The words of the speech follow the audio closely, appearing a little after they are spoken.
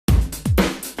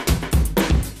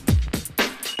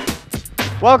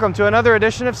Welcome to another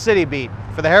edition of City Beat.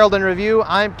 For the Herald and Review,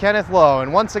 I'm Kenneth Lowe,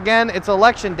 and once again, it's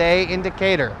Election Day in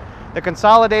Decatur. The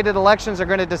consolidated elections are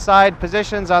going to decide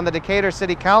positions on the Decatur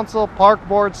City Council, Park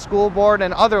Board, School Board,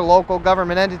 and other local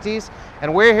government entities,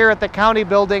 and we're here at the County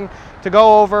Building to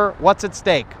go over what's at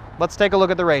stake. Let's take a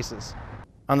look at the races.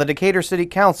 On the Decatur City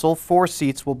Council, 4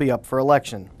 seats will be up for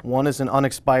election. One is an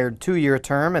unexpired 2-year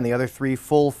term, and the other 3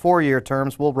 full 4-year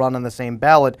terms will run on the same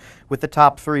ballot, with the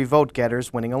top 3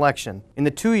 vote-getters winning election. In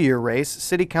the 2-year race,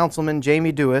 City Councilman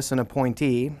Jamie Dewis, an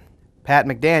appointee, Pat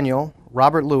McDaniel,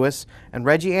 Robert Lewis, and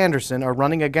Reggie Anderson are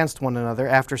running against one another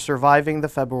after surviving the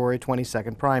February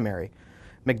 22nd primary.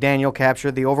 McDaniel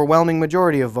captured the overwhelming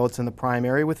majority of votes in the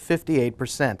primary with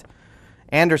 58%.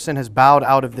 Anderson has bowed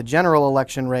out of the general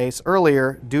election race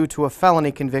earlier due to a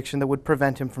felony conviction that would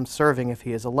prevent him from serving if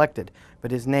he is elected,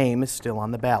 but his name is still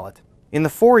on the ballot. In the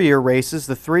 4-year races,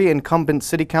 the 3 incumbent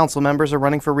City Council members are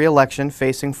running for re-election,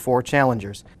 facing 4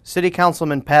 challengers. City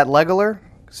Councilman Pat Legeler,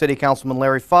 City Councilman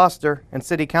Larry Foster, and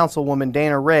City Councilwoman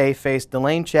Dana Ray face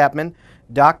Delane Chapman,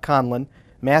 Doc Conlon,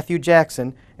 Matthew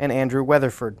Jackson, and Andrew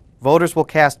Weatherford. Voters will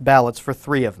cast ballots for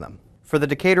 3 of them. For the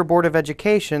Decatur Board of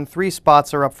Education, 3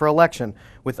 spots are up for election,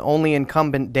 with only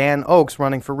incumbent Dan Oakes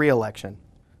running for re-election.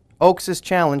 Oakes is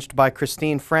challenged by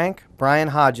Christine Frank, Brian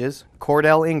Hodges,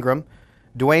 Cordell Ingram,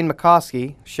 Dwayne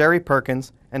McCoskey, Sherry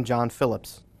Perkins, and John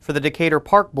Phillips. For the Decatur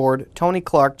Park Board, Tony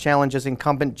Clark challenges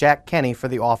incumbent Jack Kenny for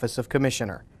the office of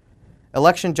Commissioner.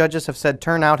 Election judges have said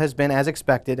turnout has been as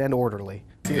expected and orderly.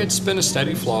 It's been a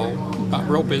steady flow, not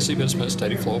real busy, but it's been a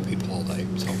steady flow of people all day.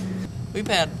 So we've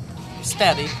had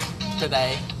steady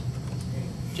today,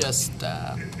 just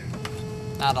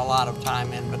not a lot of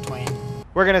time in between.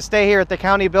 We're going to stay here at the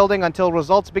County Building until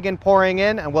results begin pouring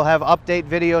in, and we'll have update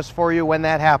videos for you when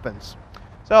that happens.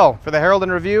 So, for the Herald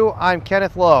and Review, I'm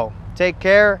Kenneth Lowe. Take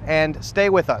care and stay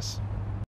with us.